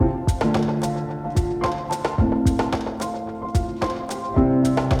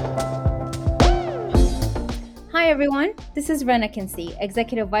everyone, this is Ren Akinci,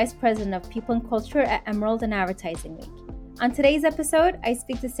 Executive Vice President of People and Culture at Emerald and Advertising Week. On today's episode, I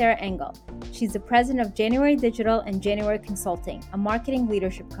speak to Sarah Engel. She's the president of January Digital and January Consulting, a marketing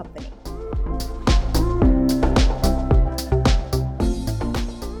leadership company.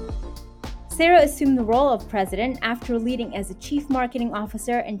 Sarah assumed the role of president after leading as a chief marketing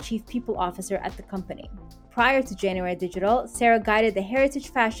officer and chief people officer at the company. Prior to January Digital, Sarah guided the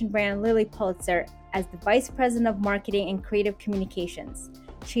heritage fashion brand Lilly Pulitzer as the vice president of marketing and creative communications.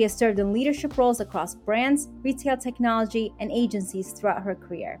 She has served in leadership roles across brands, retail technology, and agencies throughout her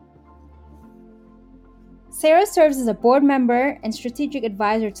career. Sarah serves as a board member and strategic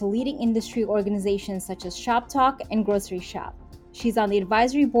advisor to leading industry organizations such as Shop Talk and Grocery Shop. She's on the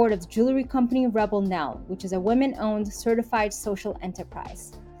advisory board of the jewelry company Rebel Nell, which is a women-owned certified social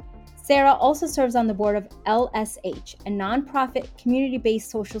enterprise. Sarah also serves on the board of LSH, a nonprofit community-based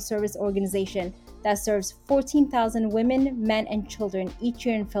social service organization that serves 14,000 women, men, and children each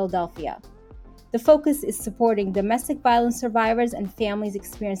year in Philadelphia. The focus is supporting domestic violence survivors and families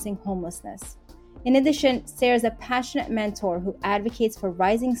experiencing homelessness. In addition, Sarah is a passionate mentor who advocates for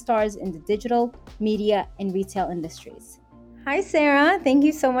rising stars in the digital, media, and retail industries. Hi, Sarah. Thank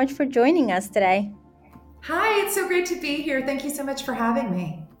you so much for joining us today. Hi, it's so great to be here. Thank you so much for having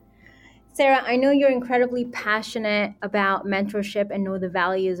me. Sarah, I know you're incredibly passionate about mentorship and know the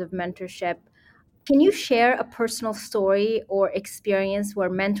values of mentorship. Can you share a personal story or experience where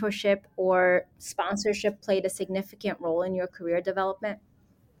mentorship or sponsorship played a significant role in your career development?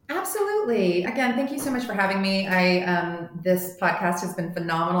 Absolutely. Again, thank you so much for having me. This podcast has been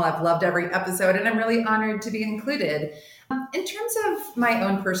phenomenal. I've loved every episode, and I'm really honored to be included. In terms of my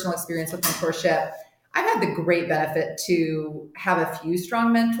own personal experience with mentorship, I've had the great benefit to have a few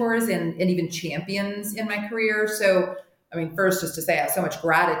strong mentors and even champions in my career. So, first, just to say I have so much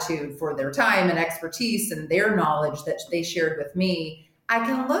gratitude for their time and expertise and their knowledge that they shared with me. I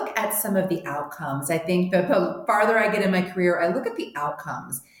can look at some of the outcomes. I think the farther I get in my career, I look at the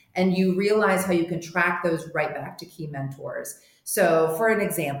outcomes and you realize how you can track those right back to key mentors. So for an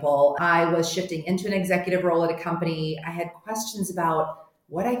example, I was shifting into an executive role at a company. I had questions about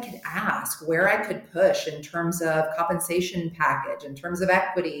what I could ask, where I could push in terms of compensation package, in terms of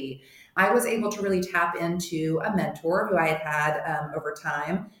equity. I was able to really tap into a mentor who I had had over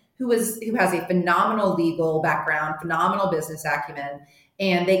time, who has a phenomenal legal background, phenomenal business acumen,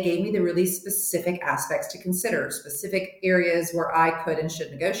 and they gave me the really specific aspects to consider, specific areas where I could and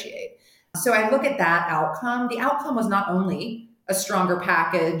should negotiate. So I look at that outcome. The outcome was not only a stronger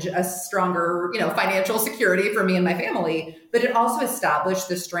package, a stronger, financial security for me and my family, but it also established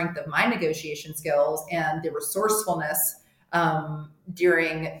the strength of my negotiation skills and the resourcefulness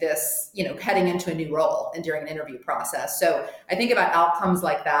during this, heading into a new role and during an interview process. So I think about outcomes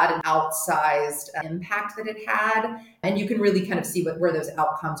like that and outsized impact that it had, and you can really kind of see where those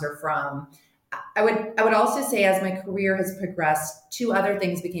outcomes are from. I would also say as my career has progressed, two other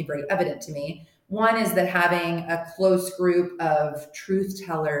things became very evident to me. One is that having a close group of truth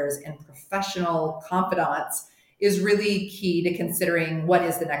tellers and professional confidants is really key to considering what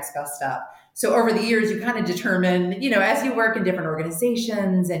is the next best step. So over the years, you kind of determine, as you work in different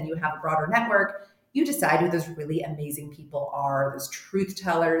organizations and you have a broader network, you decide who those really amazing people are, those truth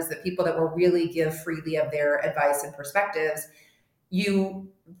tellers, the people that will really give freely of their advice and perspectives.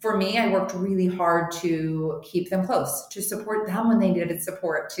 For me, I worked really hard to keep them close, to support them when they needed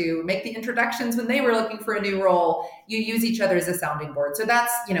support, to make the introductions when they were looking for a new role. You use each other as a sounding board. So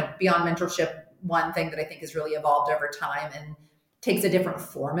that's, beyond mentorship, one thing that I think has really evolved over time and takes a different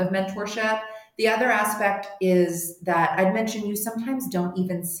form of mentorship. The other aspect is that I'd mentioned you sometimes don't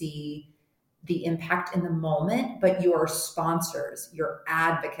even see the impact in the moment, but your sponsors, your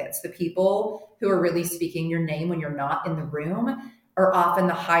advocates, the people who are really speaking your name when you're not in the room are often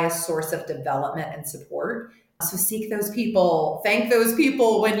the highest source of development and support. So seek those people, thank those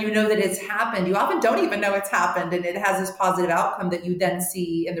people when you know that it's happened. You often don't even know it's happened, and it has this positive outcome that you then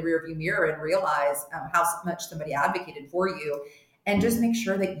see in the rearview mirror and realize how much somebody advocated for you. And just make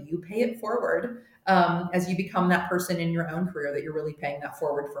sure that you pay it forward as you become that person in your own career, that you're really paying that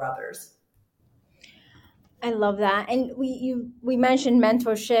forward for others. I love that. And we mentioned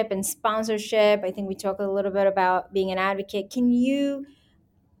mentorship and sponsorship. I think we talked a little bit about being an advocate. Can you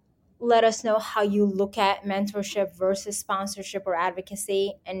let us know how you look at mentorship versus sponsorship or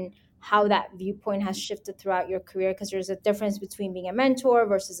advocacy and how that viewpoint has shifted throughout your career? Because there's a difference between being a mentor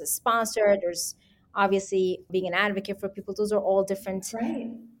versus a sponsor. There's obviously being an advocate for people. Those are all different.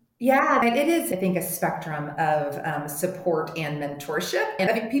 Right. Yeah, it is, I think, a spectrum of support and mentorship. And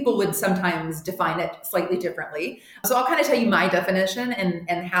I think people would sometimes define it slightly differently. So I'll kind of tell you my definition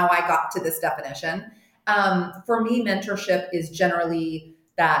and how I got to this definition. For me, mentorship is generally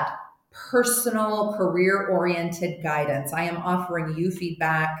that personal, career-oriented guidance. I am offering you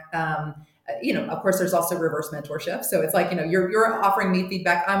feedback. Of course, there's also reverse mentorship. So it's like, you're offering me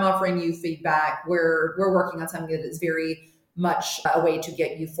feedback, I'm offering you feedback. We're working on something that is very much a way to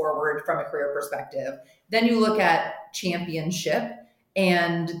get you forward from a career perspective. Then you look at championship,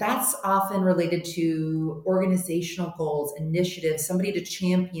 and that's often related to organizational goals, initiatives, somebody to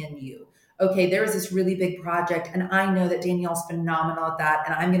champion you. Okay, there's this really big project, and I know that Danielle's phenomenal at that,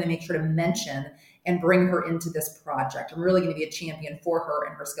 and I'm going to make sure to mention and bring her into this project. I'm really going to be a champion for her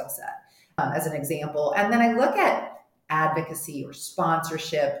and her skill set, as an example. And then I look at advocacy or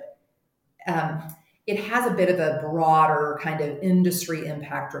sponsorship. It has a bit of a broader kind of industry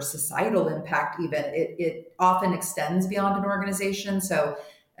impact or societal impact even. It often extends beyond an organization. So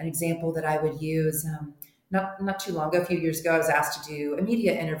an example that I would use, not too long ago, a few years ago, I was asked to do a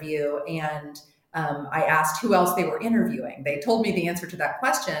media interview, and I asked who else they were interviewing. They told me the answer to that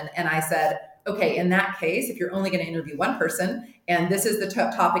question, and I said, okay, in that case, if you're only going to interview one person, and this is the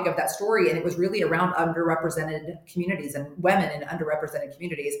topic of that story, and it was really around underrepresented communities and women in underrepresented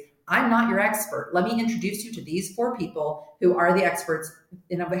communities, I'm not your expert. Let me introduce you to these four people who are the experts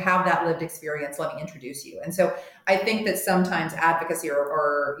and have that lived experience. Let me introduce you. And so I think that sometimes advocacy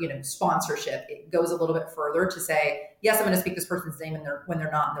or sponsorship, it goes a little bit further to say, yes, I'm going to speak this person's name when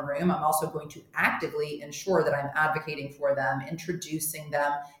they're not in the room. I'm also going to actively ensure that I'm advocating for them, introducing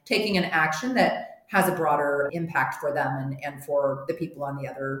them, taking an action that has a broader impact for them and for the people on the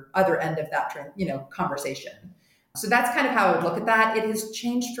other end of that conversation. So that's kind of how I would look at that. It has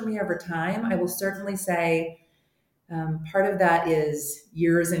changed for me over time. I will certainly say part of that is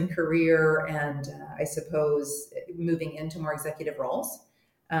years in career and I suppose moving into more executive roles.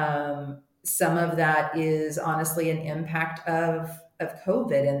 Some of that is honestly an impact of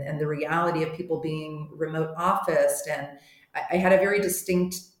COVID and the reality of people being remote officed. And I had a very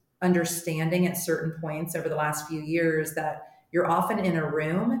distinct understanding at certain points over the last few years that you're often in a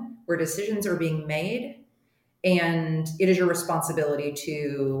room where decisions are being made, and it is your responsibility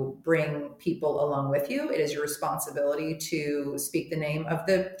to bring people along with you. It is your responsibility to speak the name of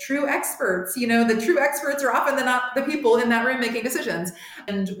the true experts. The true experts are often not the people in that room making decisions.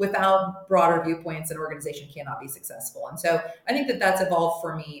 And without broader viewpoints, an organization cannot be successful. And so I think that that's evolved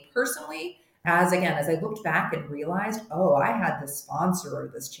for me personally. As I looked back and realized, I had this sponsor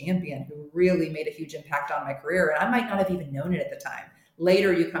or this champion who really made a huge impact on my career. And I might not have even known it at the time.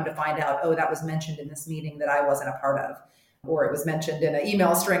 Later, you come to find out, that was mentioned in this meeting that I wasn't a part of, or it was mentioned in an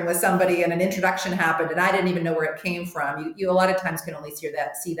email string with somebody and an introduction happened and I didn't even know where it came from. You a lot of times can only see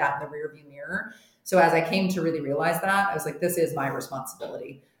that in the rearview mirror. So as I came to really realize that, I was like, this is my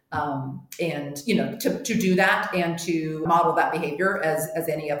responsibility. To do that and to model that behavior as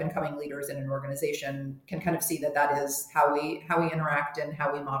any up and coming leaders in an organization can kind of see that is how we interact and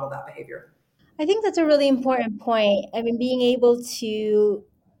how we model that behavior. I think that's a really important point. I mean, being able to,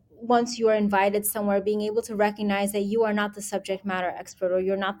 once you are invited somewhere, being able to recognize that you are not the subject matter expert or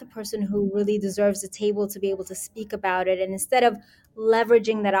you're not the person who really deserves the table to be able to speak about it. And instead of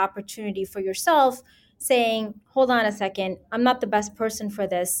leveraging that opportunity for yourself, saying, hold on a second, I'm not the best person for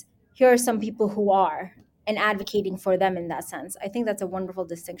this. Here are some people who are, and advocating for them in that sense. I think that's a wonderful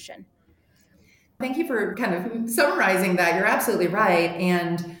distinction. Thank you for kind of summarizing that. You're absolutely right.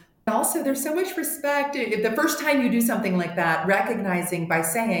 And also, there's so much respect. The first time you do something like that, recognizing by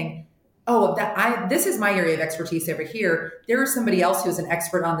saying, this is my area of expertise over here. There is somebody else who's an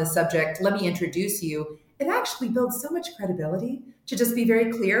expert on this subject. Let me introduce you. It actually builds so much credibility to just be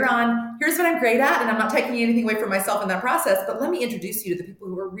very clear on, here's what I'm great at, and I'm not taking anything away from myself in that process, but let me introduce you to the people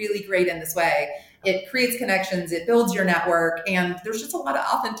who are really great in this way. It creates connections, it builds your network, and there's just a lot of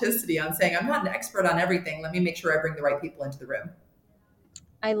authenticity on saying, I'm not an expert on everything. Let me make sure I bring the right people into the room.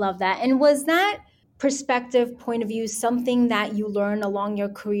 I love that. And was that perspective, point of view, something that you learned along your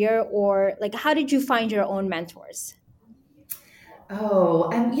career, or like how did you find your own mentors?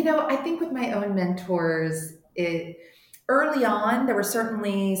 I think with my own mentors, early on, there were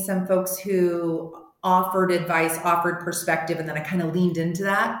certainly some folks who offered advice, offered perspective, and then I kind of leaned into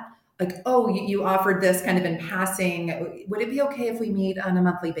that. Like, you offered this kind of in passing. Would it be okay if we meet on a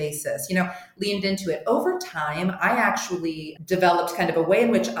monthly basis? Leaned into it. Over time, I actually developed kind of a way in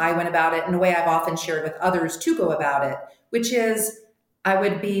which I went about it and a way I've often shared with others to go about it, which is I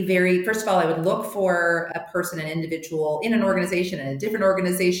would be first of all, I would look for a person, an individual in an organization, in a different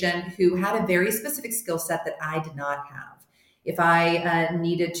organization who had a very specific skill set that I did not have. If I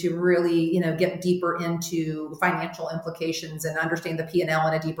needed to really, get deeper into financial implications and understand the P&L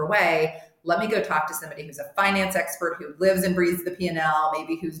in a deeper way, let me go talk to somebody who's a finance expert who lives and breathes the P&L,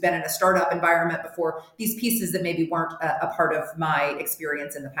 maybe who's been in a startup environment before, these pieces that maybe weren't a part of my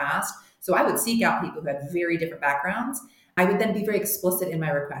experience in the past. So I would seek out people who had very different backgrounds. I would then be very explicit in my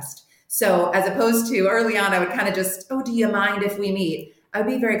request. So as opposed to early on, I would kind of just, oh, do you mind if we meet? I would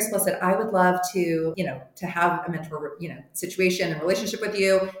be very explicit. I would love to, to have a mentor, situation and relationship with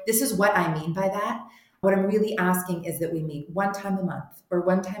you. This is what I mean by that. What I'm really asking is that we meet one time a month or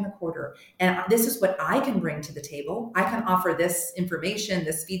one time a quarter. And this is what I can bring to the table. I can offer this information,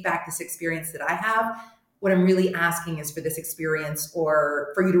 this feedback, this experience that I have. What I'm really asking is for this experience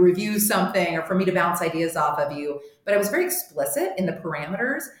or for you to review something or for me to bounce ideas off of you. But I was very explicit in the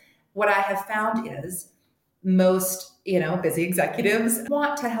parameters. What I have found is most, busy executives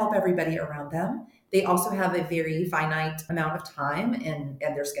want to help everybody around them. They also have a very finite amount of time and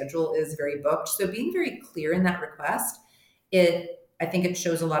their schedule is very booked. So being very clear in that request, I think it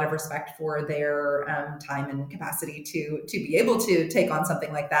shows a lot of respect for their time and capacity to be able to take on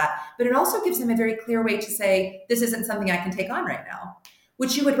something like that. But it also gives them a very clear way to say, this isn't something I can take on right now,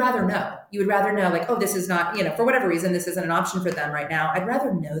 which you would rather know. You would rather know, like, oh, this is not, for whatever reason, this isn't an option for them right now. I'd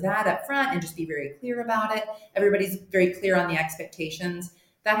rather know that up front and just be very clear about it. Everybody's very clear on the expectations.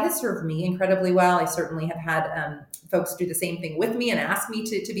 That has served me incredibly well. I certainly have had folks do the same thing with me and ask me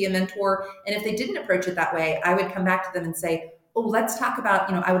to be a mentor. And if they didn't approach it that way, I would come back to them and say, oh, let's talk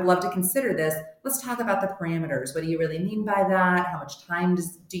about, I would love to consider this. Let's talk about the parameters. What do you really mean by that? How much time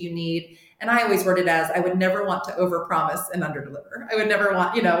do you need? And I always word it as, I would never want to overpromise and underdeliver. I would never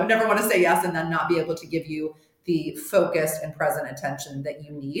want, never want to say yes and then not be able to give you the focused and present attention that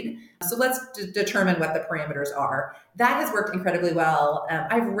you need. So let's determine what the parameters are. That has worked incredibly well.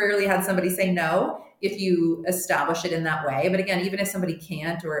 I've rarely had somebody say no if you establish it in that way. But again, even if somebody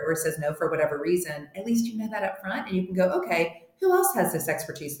can't or says no for whatever reason, at least you know that up front and you can go, okay, who else has this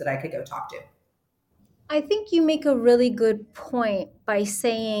expertise that I could go talk to? I think you make a really good point by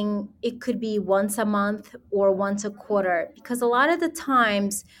saying it could be once a month or once a quarter, because a lot of the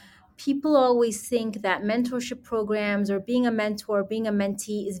times people always think that mentorship programs or being a mentor, being a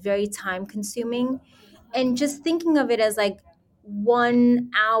mentee is very time consuming. And just thinking of it as like 1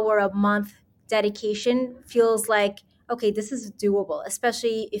 hour a month dedication feels like, okay, this is doable,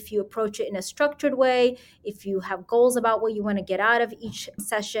 especially if you approach it in a structured way, if you have goals about what you want to get out of each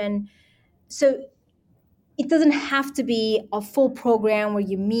session. So it doesn't have to be a full program where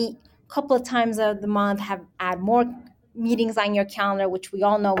you meet a couple of times of the month, have add more meetings on your calendar, which we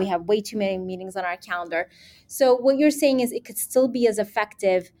all know we have way too many meetings on our calendar. So what you're saying is it could still be as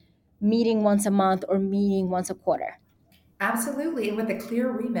effective meeting once a month or meeting once a quarter. Absolutely. And with a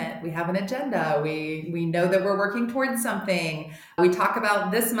clear remit, we have an agenda. We know that we're working towards something. We talk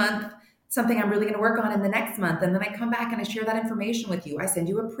about this month, something I'm really going to work on in the next month. And then I come back and I share that information with you. I send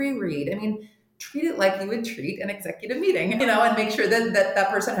you a pre-read. I mean, treat it like you would treat an executive meeting, and make sure that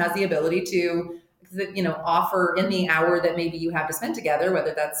person has the ability to, offer in the hour that maybe you have to spend together,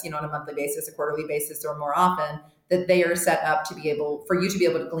 whether that's, on a monthly basis, a quarterly basis, or more often, that they are set up for you to be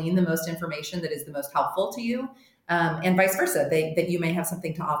able to glean the most information that is the most helpful to you. And vice versa, that you may have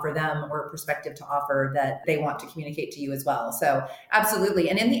something to offer them or a perspective to offer that they want to communicate to you as well. So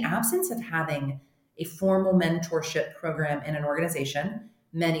absolutely. And in the absence of having a formal mentorship program in an organization,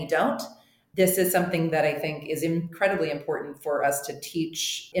 many don't. This is something that I think is incredibly important for us to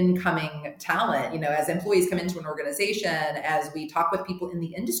teach incoming talent, as employees come into an organization, as we talk with people in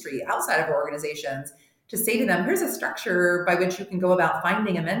the industry outside of our organizations, to say to them, here's a structure by which you can go about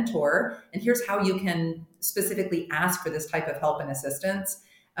finding a mentor, and here's how you can specifically ask for this type of help and assistance.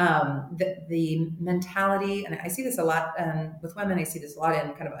 The mentality, and I see this a lot with women, I see this a lot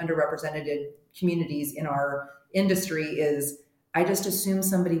in kind of underrepresented communities in our industry, is I just assume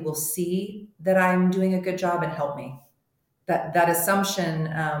somebody will see that I'm doing a good job and help me. That assumption,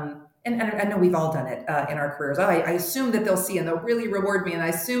 and I know we've all done it in our careers. I assume that they'll see and they'll really reward me, and I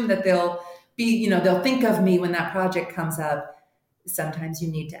assume that they'll be, they'll think of me when that project comes up. Sometimes you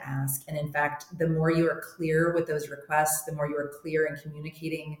need to ask. And in fact, the more you are clear with those requests, the more you are clear in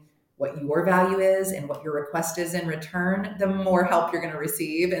communicating what your value is and what your request is in return, the more help you're going to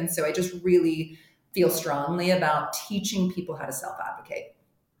receive. And so I just really feel strongly about teaching people how to self-advocate.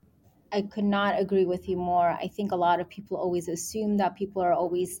 I could not agree with you more. I think a lot of people always assume that people are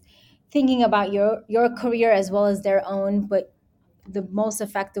always thinking about your career as well as their own, but the most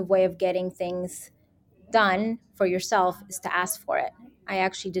effective way of getting things done for yourself is to ask for it. I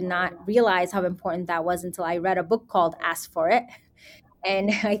actually did not realize how important that was until I read a book called Ask for It.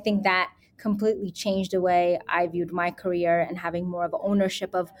 And I think that completely changed the way I viewed my career and having more of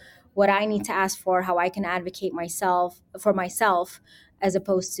ownership of what I need to ask for, how I can advocate myself for myself, as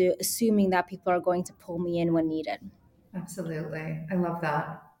opposed to assuming that people are going to pull me in when needed. Absolutely. I love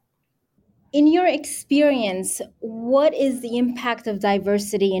that. In your experience, what is the impact of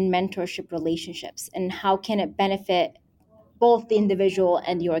diversity in mentorship relationships, and how can it benefit both the individual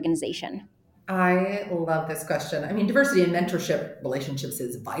and the organization? I love this question. I mean, diversity in mentorship relationships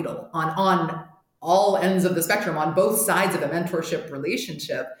is vital on all ends of the spectrum, on both sides of a mentorship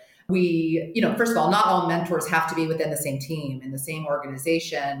relationship. First of all, not all mentors have to be within the same team in the same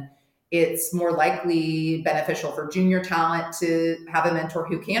organization. It's more likely beneficial for junior talent to have a mentor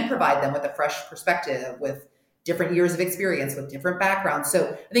who can provide them with a fresh perspective, with different years of experience, with different backgrounds.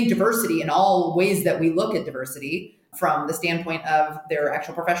 So I think diversity in all ways that we look at diversity, from the standpoint of their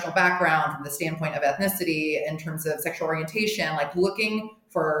actual professional background, from the standpoint of ethnicity, in terms of sexual orientation, like looking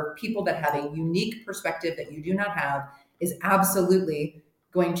for people that have a unique perspective that you do not have, is absolutely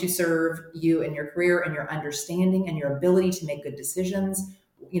going to serve you in your career and your understanding and your ability to make good decisions.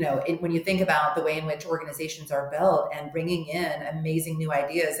 When you think about the way in which organizations are built and bringing in amazing new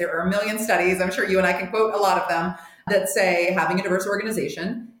ideas, there are a million studies, I'm sure you and I can quote a lot of them, that say having a diverse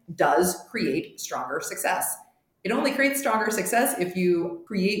organization does create stronger success. It only creates stronger success if you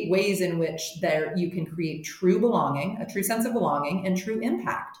create ways in which you can create true belonging, a true sense of belonging, and true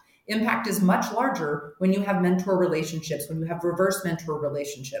impact. Impact is much larger when you have mentor relationships, when you have reverse mentor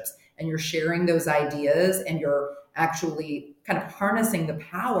relationships, and you're sharing those ideas and you're actually kind of harnessing the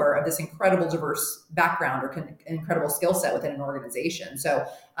power of this incredible diverse background or incredible skill set within an organization. So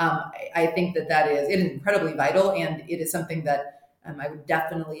I think it is incredibly vital, and it is something that I would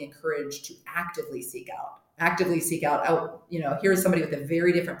definitely encourage to actively seek out. Here's somebody with a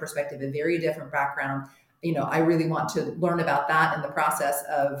very different perspective, a very different background. I really want to learn about that in the process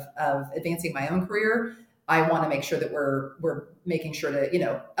of advancing my own career. I want to make sure that we're making sure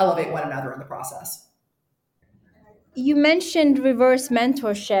to, elevate one another in the process. You mentioned reverse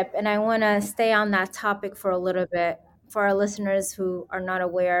mentorship, and I want to stay on that topic for a little bit. For our listeners who are not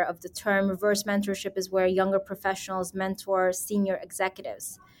aware of the term, reverse mentorship is where younger professionals mentor senior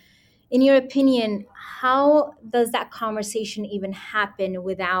executives. In your opinion, how does that conversation even happen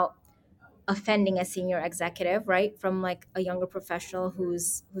without offending a senior executive, right? From like a younger professional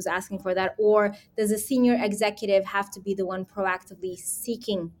who's asking for that, or does a senior executive have to be the one proactively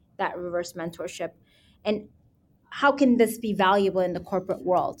seeking that reverse mentorship? And how can this be valuable in the corporate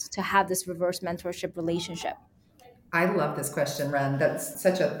world to have this reverse mentorship relationship? I love this question, Ren. That's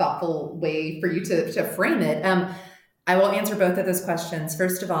such a thoughtful way for you to frame it. I will answer both of those questions.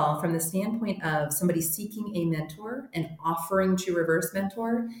 First of all, from the standpoint of somebody seeking a mentor and offering to reverse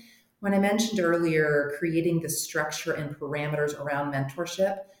mentor, when I mentioned earlier creating the structure and parameters around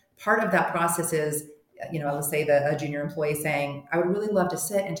mentorship, part of that process is, let's say a junior employee saying, I would really love to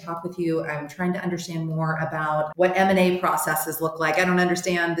sit and talk with you. I'm trying to understand more about what M&A processes look like. I don't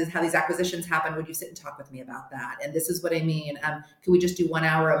understand how these acquisitions happen. Would you sit and talk with me about that? And this is what I mean. Can we just do 1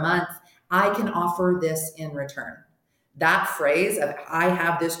 hour a month? I can offer this in return. That phrase of I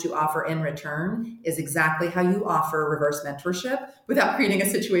have this to offer in return is exactly how you offer reverse mentorship without creating a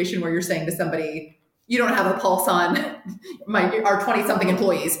situation where you're saying to somebody, you don't have a pulse on our 20 something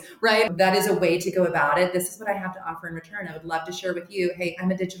employees, right? That is a way to go about it. This is what I have to offer in return. I would love to share with you, hey,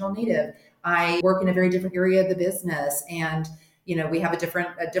 I'm a digital native. I work in a very different area of the business, and we have a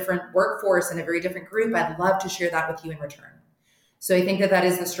different workforce and a very different group. I'd love to share that with you in return. So I think that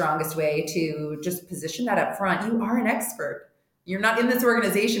is the strongest way to just position that up front. You are an expert. You're not in this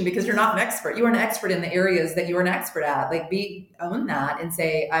organization because you're not an expert. You are an expert in the areas that you are an expert at. Own that and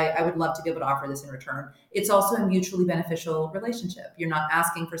say, I would love to be able to offer this in return. It's also a mutually beneficial relationship. You're not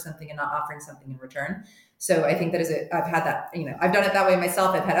asking for something and not offering something in return. So I think I've had that, I've done it that way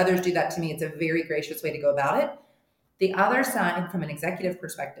myself. I've had others do that to me. It's a very gracious way to go about it. The other side, from an executive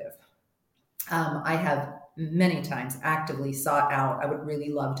perspective, I have many times actively sought out, I would really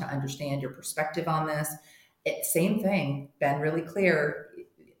love to understand your perspective on this. Same thing, been really clear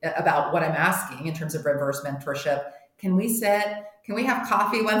about what I'm asking in terms of reverse mentorship. Can we have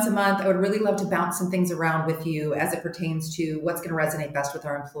coffee once a month? I would really love to bounce some things around with you as it pertains to what's going to resonate best with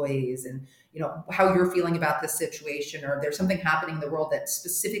our employees, and how you're feeling about this situation, or there's something happening in the world that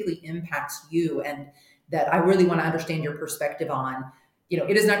specifically impacts you and that I really want to understand your perspective on.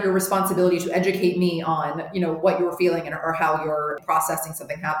 It is not your responsibility to educate me on, what you're feeling or how you're processing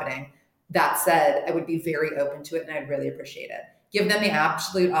something happening. That said, I would be very open to it and I'd really appreciate it. Give them the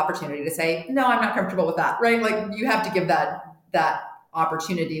absolute opportunity to say, no, I'm not comfortable with that, right? Like, you have to give that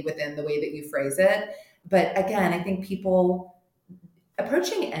opportunity within the way that you phrase it. But again, I think people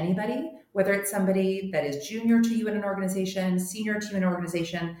approaching anybody, whether it's somebody that is junior to you in an organization, senior to you in an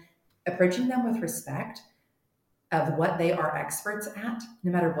organization, approaching them with respect, of what they are experts at,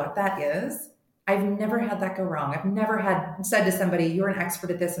 no matter what that is. I've never had that go wrong. I've never had said to somebody, "You're an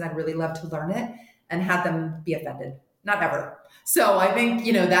expert at this and I'd really love to learn it," and had them be offended. Not ever. So I think,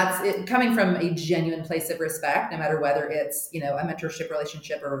 that's it, coming from a genuine place of respect, no matter whether it's, a mentorship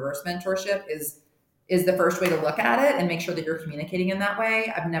relationship or reverse mentorship is the first way to look at it and make sure that you're communicating in that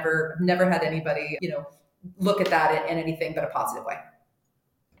way. I've never had anybody, look at that in anything but a positive way.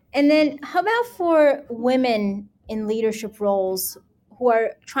 And then, how about for women in leadership roles who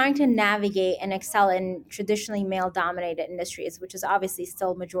are trying to navigate and excel in traditionally male dominated industries, which is obviously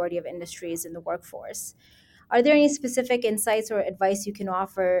still majority of industries in the workforce? Are there any specific insights or advice you can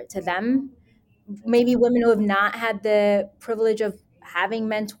offer to them? Maybe women who have not had the privilege of having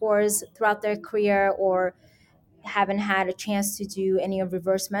mentors throughout their career, or haven't had a chance to do any of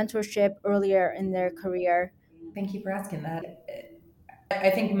reverse mentorship earlier in their career. Thank you for asking that. I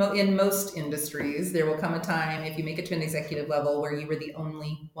think in most industries, there will come a time if you make it to an executive level where you were the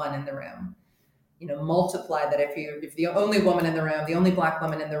only one in the room. Multiply that if the only woman in the room, the only Black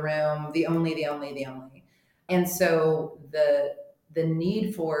woman in the room, the only. And so the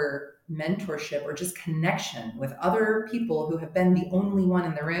need for mentorship or just connection with other people who have been the only one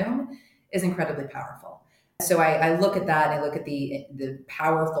in the room is incredibly powerful. So I look at that and I look at the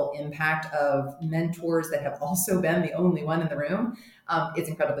powerful impact of mentors that have also been the only one in the room. It's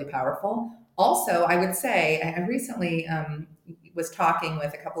incredibly powerful. Also, I would say I recently was talking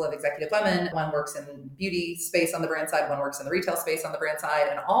with a couple of executive women. One works in beauty space on the brand side, one works in the retail space on the brand side.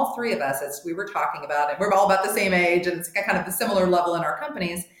 And all three of us, as we were talking about it, we're all about the same age and it's kind of a similar level in our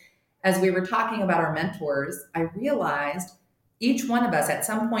companies. As we were talking about our mentors, I realized each one of us at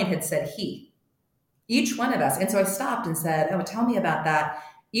some point had said he. Each one of us. And so I stopped and said, "Oh, tell me about that."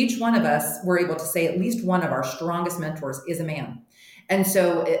 Each one of us were able to say at least one of our strongest mentors is a man. And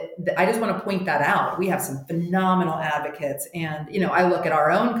so I just want to point that out. We have some phenomenal advocates. And, I look at our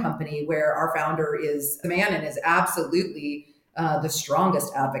own company where our founder is a man and is absolutely the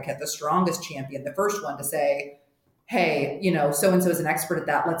strongest advocate, the strongest champion, the first one to say, "Hey, so-and-so is an expert at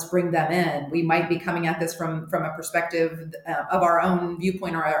that. Let's bring them in." We might be coming at this from a perspective of our own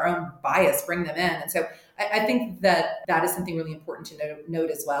viewpoint or our own bias, bring them in. And so I think that is something really important to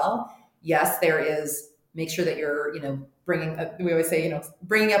note as well. Yes, there is, make sure that you're, we always say,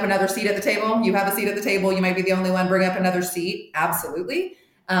 bringing up another seat at the table. You have a seat at the table. You might be the only one. Bring up another seat. Absolutely.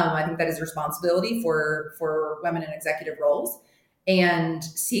 I think that is a responsibility for women in executive roles, and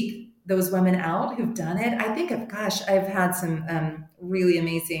seek those women out who've done it. I think I've had some really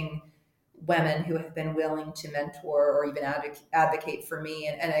amazing women who have been willing to mentor or even advocate for me.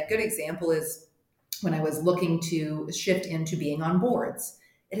 And a good example is when I was looking to shift into being on boards.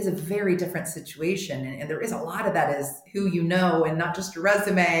 It is a very different situation. And there is a lot of that is who you know and not just your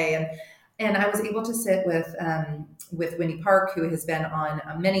resume. And I was able to sit with Winnie Park, who has been on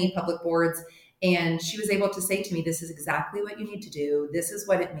many public boards. And she was able to say to me, "This is exactly what you need to do. This is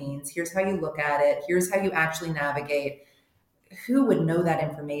what it means. Here's how you look at it. Here's how you actually navigate." Who would know that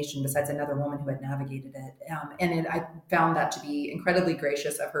information besides another woman who had navigated it? I found that to be incredibly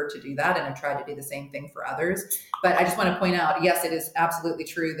gracious of her to do that. And I tried to do the same thing for others. But I just want to point out, yes, it is absolutely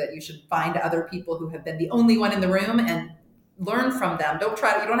true that you should find other people who have been the only one in the room and learn from them.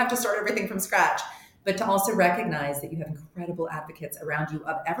 You don't have to start everything from scratch, but to also recognize that you have incredible advocates around you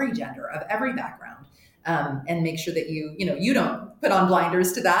of every gender, of every background. And make sure that you don't put on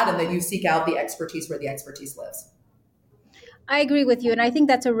blinders to that and that you seek out the expertise where the expertise lives. I agree with you. And I think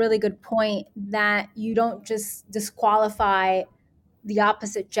that's a really good point, that you don't just disqualify the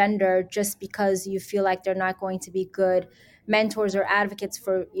opposite gender just because you feel like they're not going to be good mentors or advocates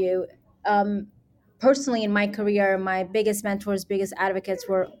for you. Personally, in my career, my biggest mentors, biggest advocates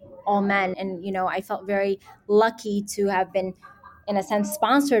were all men. And, I felt very lucky to have been, in a sense,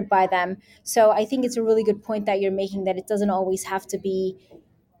 sponsored by them. So I think it's a really good point that you're making, that it doesn't always have to be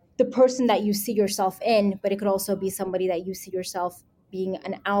the person that you see yourself in, but it could also be somebody that you see yourself being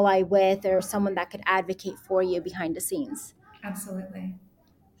an ally with, or someone that could advocate for you behind the scenes. Absolutely.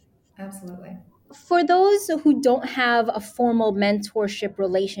 Absolutely. For those who don't have a formal mentorship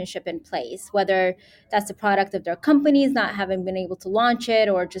relationship in place, whether that's the product of their companies not having been able to launch it,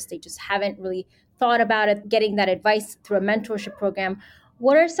 or just they just haven't really thought about it, getting that advice through a mentorship program,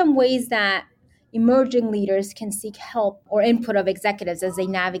 what are some ways that emerging leaders can seek help or input of executives as they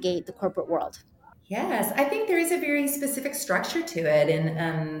navigate the corporate world? Yes, I think there is a very specific structure to it.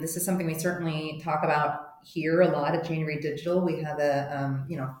 And this is something we certainly talk about here a lot at January Digital. We have a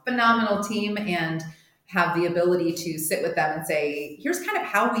phenomenal team and have the ability to sit with them and say, here's kind of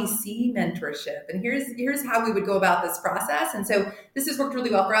how we see mentorship, and here's how we would go about this process. And so this has worked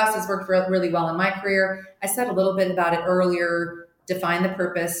really well for us. It's worked really well in my career. I said a little bit about it earlier. Define the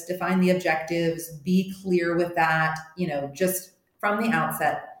purpose, define the objectives, be clear with that, just from the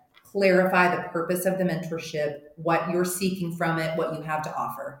outset, clarify the purpose of the mentorship, what you're seeking from it, what you have to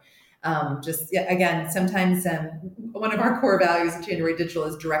offer. Again, sometimes one of our core values at January Digital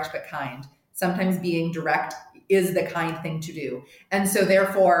is direct but kind. Sometimes being direct is the kind thing to do. And so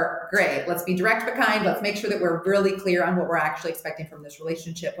therefore, great, let's be direct but kind. Let's make sure that we're really clear on what we're actually expecting from this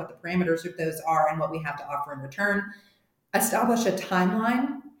relationship, what the parameters of those are, and what we have to offer in return. Establish a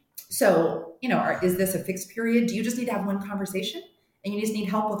timeline. So, is this a fixed period? Do you just need to have one conversation and you just need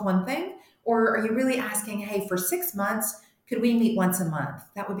help with one thing? Or are you really asking, hey, for 6 months, could we meet once a month?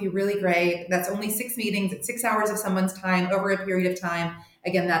 That would be really great. That's only 6 meetings at 6 hours of someone's time over a period of time.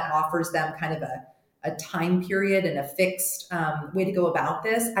 Again, that offers them kind of a time period and a fixed way to go about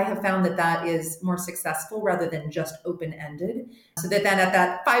this. I have found that is more successful rather than just open-ended. So that then at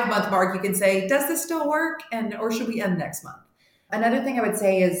that 5-month mark, you can say, does this still work? Or should we end next month? Another thing I would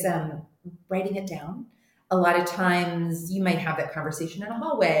say is writing it down. A lot of times you might have that conversation in a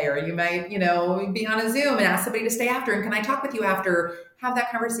hallway, or you might, be on a Zoom and ask somebody to stay after. And can I talk with you after? Have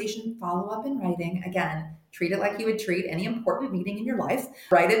that conversation, follow up in writing. Again, treat it like you would treat any important meeting in your life.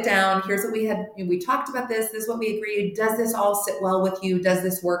 Write it down. Here's what we talked about this. This is what we agreed. Does this all sit well with you? Does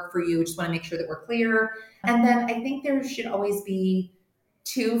this work for you? Just want to make sure that we're clear. And then I think there should always be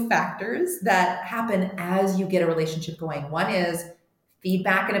 2 factors that happen as you get a relationship going. One is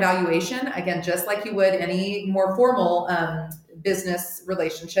feedback and evaluation. Again, just like you would any more formal business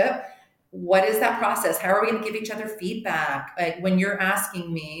relationship. What is that process? How are we going to give each other feedback? Like when you're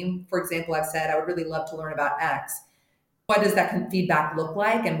asking me, for example, I've said, I would really love to learn about X. What does that feedback look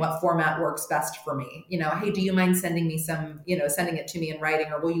like, and what format works best for me? Hey, do you mind sending me sending it to me in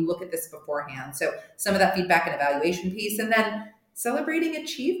writing, or will you look at this beforehand? So some of that feedback and evaluation piece. And then celebrating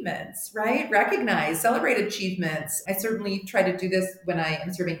achievements, right? Celebrate achievements. I certainly try to do this when I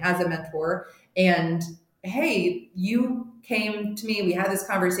am serving as a mentor. And hey, you came to me, we had this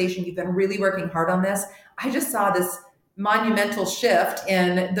conversation, you've been really working hard on this. I just saw this monumental shift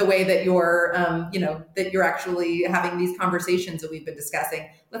in the way that you're, that you're actually having these conversations that we've been discussing.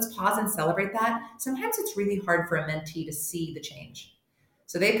 Let's pause and celebrate that. Sometimes it's really hard for a mentee to see the change.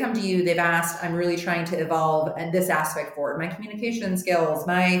 So they come to you, they've asked, I'm really trying to evolve and this aspect forward, my communication skills,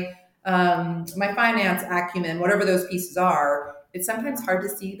 my finance acumen, whatever those pieces are. It's sometimes hard to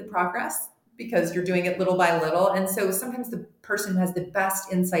see the progress because you're doing it little by little. And so sometimes the person who has the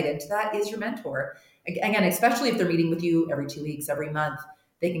best insight into that is your mentor. Again, especially if they're meeting with you every 2 weeks, every month,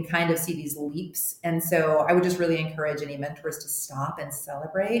 they can kind of see these leaps. And so I would just really encourage any mentors to stop and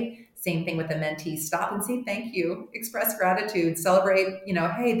celebrate. Same thing with the mentee. Stop and say thank you. Express gratitude. Celebrate,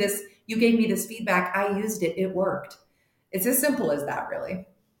 hey, you gave me this feedback. I used it. It worked. It's as simple as that, really.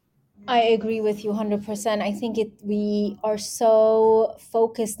 I agree with you 100%. I think we are so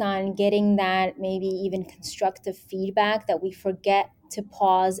focused on getting that maybe even constructive feedback that we forget to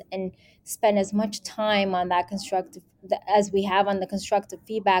pause and spend as much time on that constructive as we have on the constructive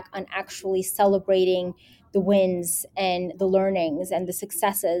feedback on actually celebrating the wins and the learnings and the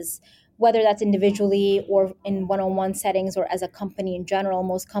successes, whether that's individually or in one-on-one settings or as a company in general.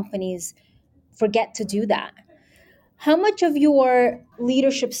 Most companies forget to do that. How much of your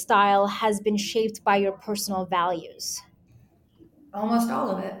leadership style has been shaped by your personal values? Almost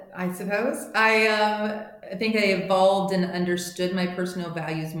all of it, I suppose. I think I evolved and understood my personal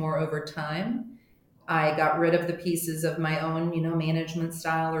values more over time. I got rid of the pieces of my own, management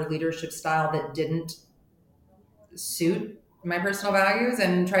style or leadership style that didn't suit my personal values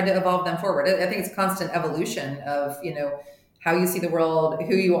and tried to evolve them forward. I think it's constant evolution of, how you see the world,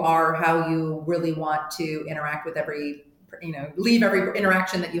 who you are, how you really want to interact with leave every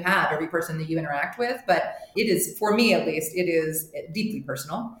interaction that you have, every person that you interact with. But it is, for me at least, it is deeply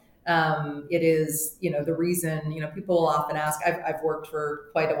personal. It is, the reason, people will often ask, I've worked for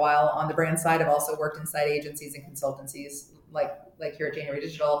quite a while on the brand side. I've also worked inside agencies and consultancies like here at January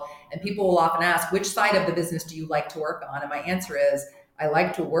Digital. And people will often ask, which side of the business do you like to work on? And my answer is, I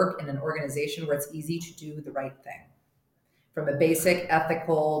like to work in an organization where it's easy to do the right thing. From a basic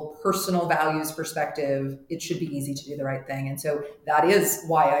ethical, personal values perspective, it should be easy to do the right thing. And so that is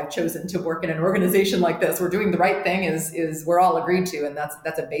why I've chosen to work in an organization like this, where doing the right thing is we're all agreed to. And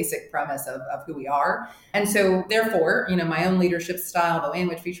that's a basic premise of who we are. And so therefore, my own leadership style, the way in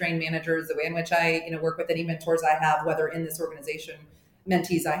which we train managers, the way in which I, work with any mentors I have, whether in this organization,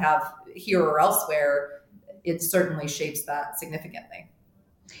 mentees I have here or elsewhere, it certainly shapes that significantly.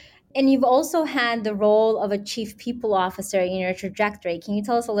 And you've also had the role of a chief people officer in your trajectory. Can you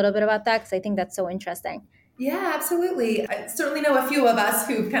tell us a little bit about that? Because I think that's so interesting. Yeah, absolutely. I certainly know a few of us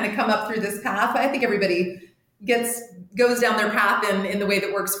who've kind of come up through this path. I think everybody gets goes down their path in the way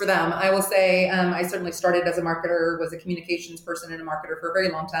that works for them. I will say I certainly started as a marketer, was a communications person and a marketer for a very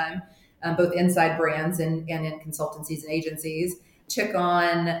long time, both inside brands and in consultancies and agencies. Took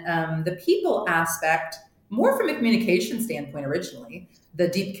on the people aspect more from a communication standpoint originally. The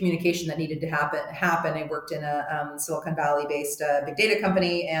deep communication that needed to happen. I worked in a Silicon Valley based big data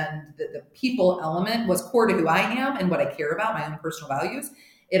company, and the people element was core to who I am and what I care about, my own personal values.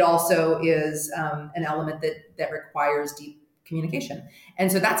 It also is an element that requires deep communication,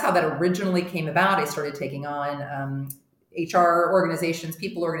 and so that's how that originally came about. I started taking on HR organizations,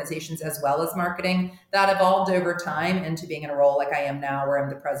 people organizations, as well as marketing. That evolved over time into being in a role like I am now, where I'm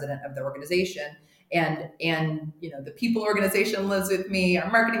the president of the organization. And the people organization lives with me, our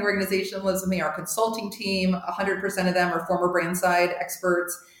marketing organization lives with me, our consulting team, 100% of them are former brand side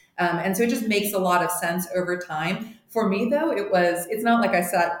experts. And so it just makes a lot of sense over time. For me, though, it's not like I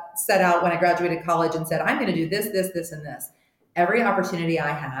set out when I graduated college and said, I'm going to do this, this, this, and this. Every opportunity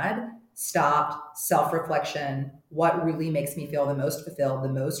I had, stopped, self-reflection, what really makes me feel the most fulfilled, the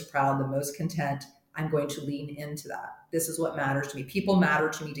most proud, the most content. I'm going to lean into that. This is what matters to me. People matter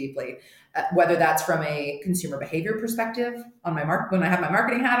to me deeply, whether that's from a consumer behavior perspective on when I have my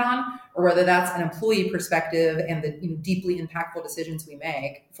marketing hat on, or whether that's an employee perspective and the deeply impactful decisions we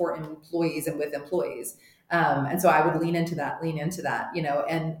make for employees and with employees. And so I would lean into that,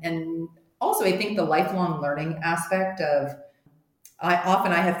 and also I think the lifelong learning aspect of I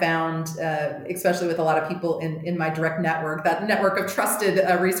have found, especially with a lot of people in my direct network, that network of trusted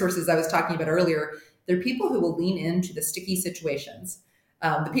resources I was talking about earlier, there are people who will lean into the sticky situations.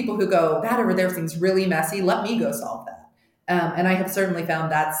 The people who go, that over there seems really messy, let me go solve that. And I have certainly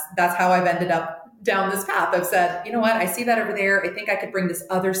found that's how I've ended up down this path. I've said, you know what, I see that over there. I think I could bring this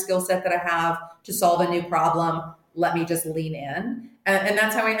other skill set that I have to solve a new problem. Let me just lean in. And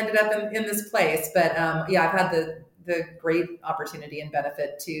that's how I ended up in this place. But yeah, I've had the great opportunity and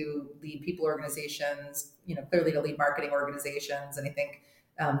benefit to lead people organizations, clearly to lead marketing organizations. And I think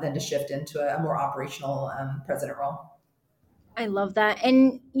then to shift into a more operational president role. I love that.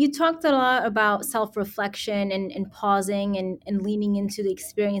 And you talked a lot about self reflection and pausing and leaning into the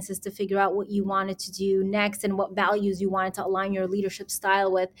experiences to figure out what you wanted to do next and what values you wanted to align your leadership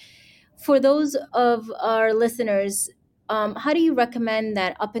style with. For those of our listeners, how do you recommend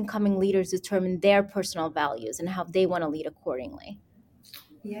that up and coming leaders determine their personal values and how they want to lead accordingly?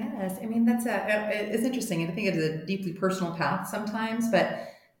 Yes, I mean it's interesting, and I think it is a deeply personal path sometimes, but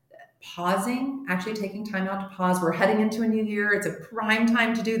pausing, actually taking time out to pause. We're heading into a new year. It's a prime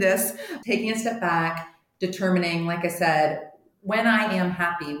time to do this. Taking a step back, determining, like I said, when I am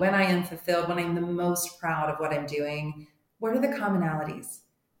happy, when I am fulfilled, when I'm the most proud of what I'm doing, what are the commonalities?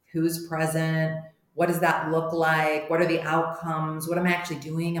 Who's present? What does that look like? What are the outcomes? What am I actually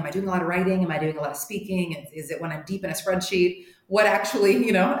doing? Am I doing a lot of writing? Am I doing a lot of speaking? Is it when I'm deep in a spreadsheet? What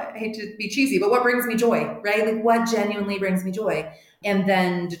actually, I hate to be cheesy, but what brings me joy, right? Like what genuinely brings me joy? And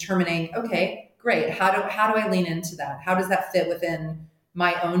then determining, okay, great. How do I lean into that? How does that fit within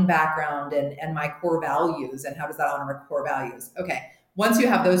my own background and my core values? And how does that honor my core values? Okay. Once you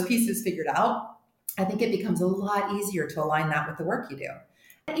have those pieces figured out, I think it becomes a lot easier to align that with the work you do.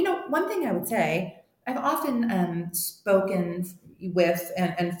 And, one thing I would say, I've often spoken with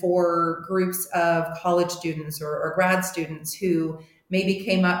and for groups of college students or grad students who maybe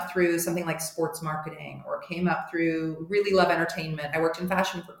came up through something like sports marketing or came up through really love entertainment. I worked in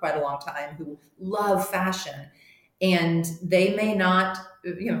fashion for quite a long time, who love fashion. And they may not,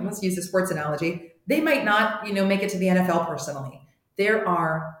 let's use the sports analogy, they might not, make it to the NFL personally. There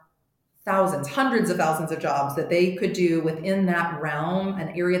are thousands, hundreds of thousands of jobs that they could do within that realm, an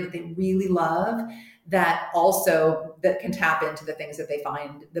area that they really love, that can tap into the things that they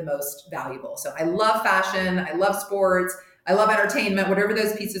find the most valuable. So I love fashion, I love sports, I love entertainment, whatever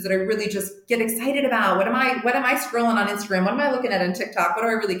those pieces that I really just get excited about. What am I scrolling on Instagram? What am I looking at on TikTok? What do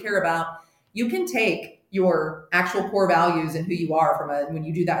I really care about? You can take your actual core values and who you are when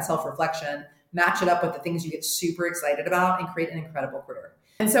you do that self-reflection, match it up with the things you get super excited about and create an incredible career.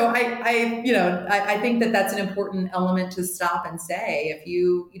 And so I think that that's an important element to stop and say, if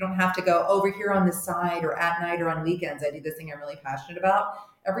you don't have to go over here on this side or at night or on weekends, I do this thing I'm really passionate about.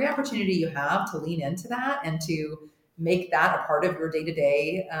 Every opportunity you have to lean into that and to make that a part of your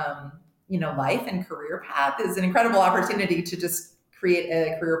day-to-day, life and career path is an incredible opportunity to just create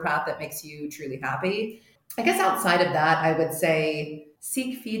a career path that makes you truly happy. I guess outside of that, I would say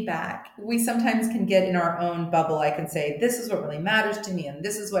seek feedback. We sometimes can get in our own bubble. I can say, this is what really matters to me, and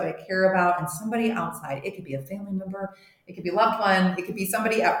this is what I care about. And somebody outside, it could be a family member, it could be a loved one, it could be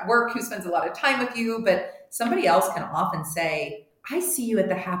somebody at work who spends a lot of time with you, but somebody else can often say, I see you at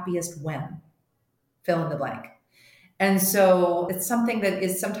the happiest when, fill in the blank. And so it's something that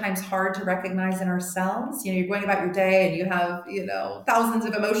is sometimes hard to recognize in ourselves. You're going about your day and you have, thousands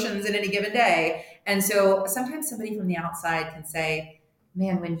of emotions in any given day. And so sometimes somebody from the outside can say,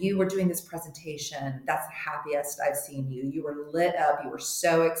 man, when you were doing this presentation, that's the happiest I've seen you. You were lit up. You were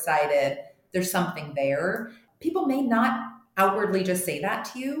so excited. There's something there. People may not outwardly just say that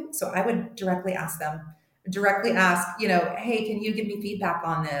to you. So I would directly ask, hey, can you give me feedback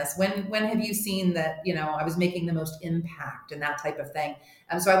on this? When have you seen that, I was making the most impact, and that type of thing.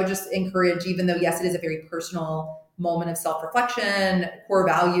 So I would just encourage, even though, yes, it is a very personal moment of self-reflection, core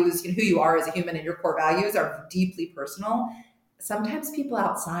values, who you are as a human and your core values are deeply personal. Sometimes people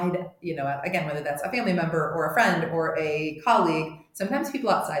outside, again, whether that's a family member or a friend or a colleague, sometimes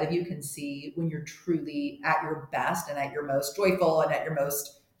people outside of you can see when you're truly at your best and at your most joyful and at your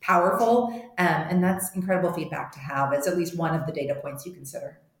most powerful. And that's incredible feedback to have. It's at least one of the data points you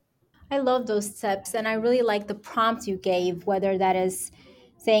consider. I love those tips, and I really like the prompt you gave, whether that is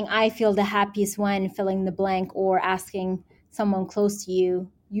saying, I feel the happiest when filling the blank, or asking someone close to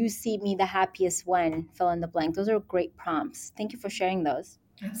you, you see me the happiest when fill in the blank. Those are great prompts. Thank you for sharing those.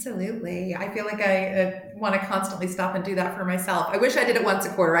 Absolutely. I feel like I want to constantly stop and do that for myself. I wish I did it once a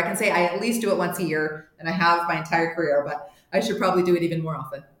quarter. I can say I at least do it once a year, and I have my entire career, but I should probably do it even more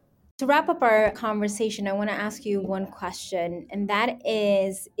often. To wrap up our conversation, I want to ask you one question, and that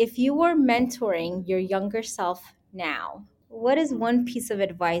is, if you were mentoring your younger self now, what is one piece of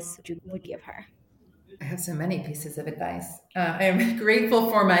advice you would give her? I have so many pieces of advice. I am grateful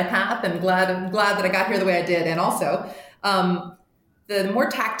for my path and glad that I got here the way I did. And also, the more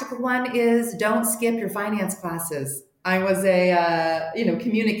tactical one is don't skip your finance classes. I was a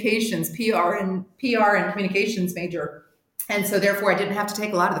communications PR and communications major, and so therefore I didn't have to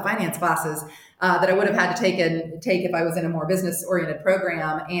take a lot of the finance classes that I would have had to take if I was in a more business oriented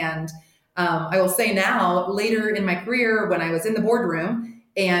program. And I will say now, later in my career, when I was in the boardroom,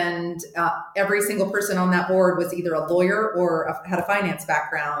 and every single person on that board was either a lawyer or had a finance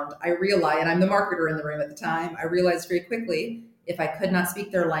background, I realized, and I'm the marketer in the room at the time, I realized very quickly if I could not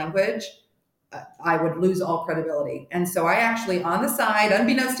speak their language, I would lose all credibility. And so I actually, on the side,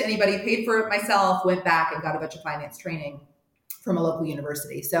 unbeknownst to anybody, paid for it myself, went back and got a bunch of finance training from a local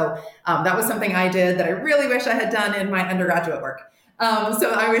university. So that was something I did that I really wish I had done in my undergraduate work.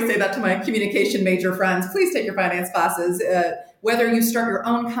 So I always say that to my communication major friends, please take your finance classes. Whether you start your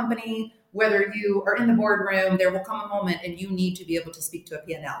own company, whether you are in the boardroom, there will come a moment and you need to be able to speak to a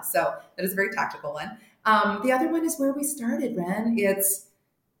P&L. So that is a very tactical one. The other one is where we started, Ren. It's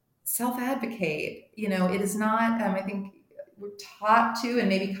self-advocate. It is not, I think we're taught to and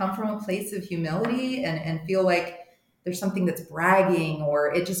maybe come from a place of humility and feel like there's something that's bragging,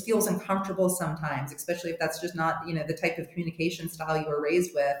 or it just feels uncomfortable sometimes, especially if that's just not, the type of communication style you were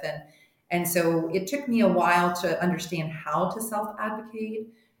raised with. And so it took me a while to understand how to self-advocate,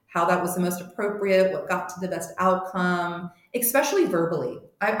 how that was the most appropriate, what got to the best outcome, especially verbally.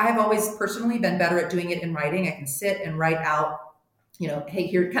 I've always personally been better at doing it in writing. I can sit and write out, hey,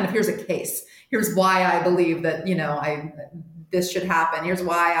 here's a case. Here's why I believe that, this should happen. Here's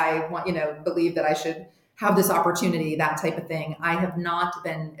why I want, believe that I should have this opportunity, that type of thing. I have not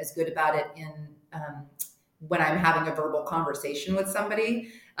been as good about it in when I'm having a verbal conversation with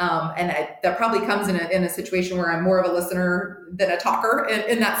somebody. That probably comes in a situation where I'm more of a listener than a talker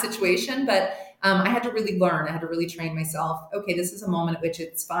in that situation. But I had to really learn. I had to really train myself. Okay, this is a moment at which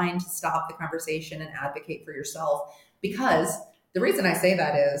it's fine to stop the conversation and advocate for yourself. Because the reason I say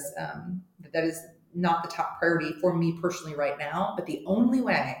that is that is not the top priority for me personally right now. But the only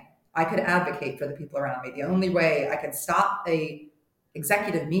way I could advocate for the people around me, the only way I could stop a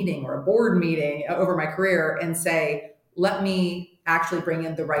executive meeting or a board meeting over my career and say, let me actually bring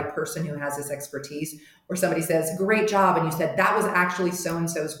in the right person who has this expertise. Or somebody says, great job. And you said, that was actually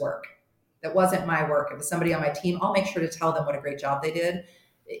so-and-so's work. That wasn't my work. It was somebody on my team. I'll make sure to tell them what a great job they did.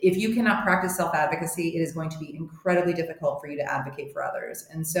 If you cannot practice self-advocacy, it is going to be incredibly difficult for you to advocate for others.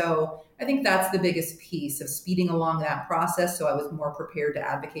 And so I think that's the biggest piece of speeding along that process. So I was more prepared to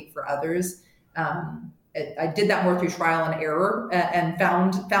advocate for others. I did that more through trial and error and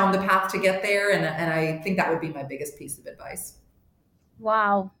found the path to get there. And I think that would be my biggest piece of advice.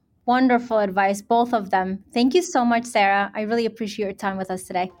 Wow. Wonderful advice, both of them. Thank you so much, Sarah. I really appreciate your time with us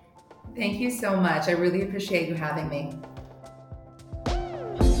today. Thank you so much. I really appreciate you having me.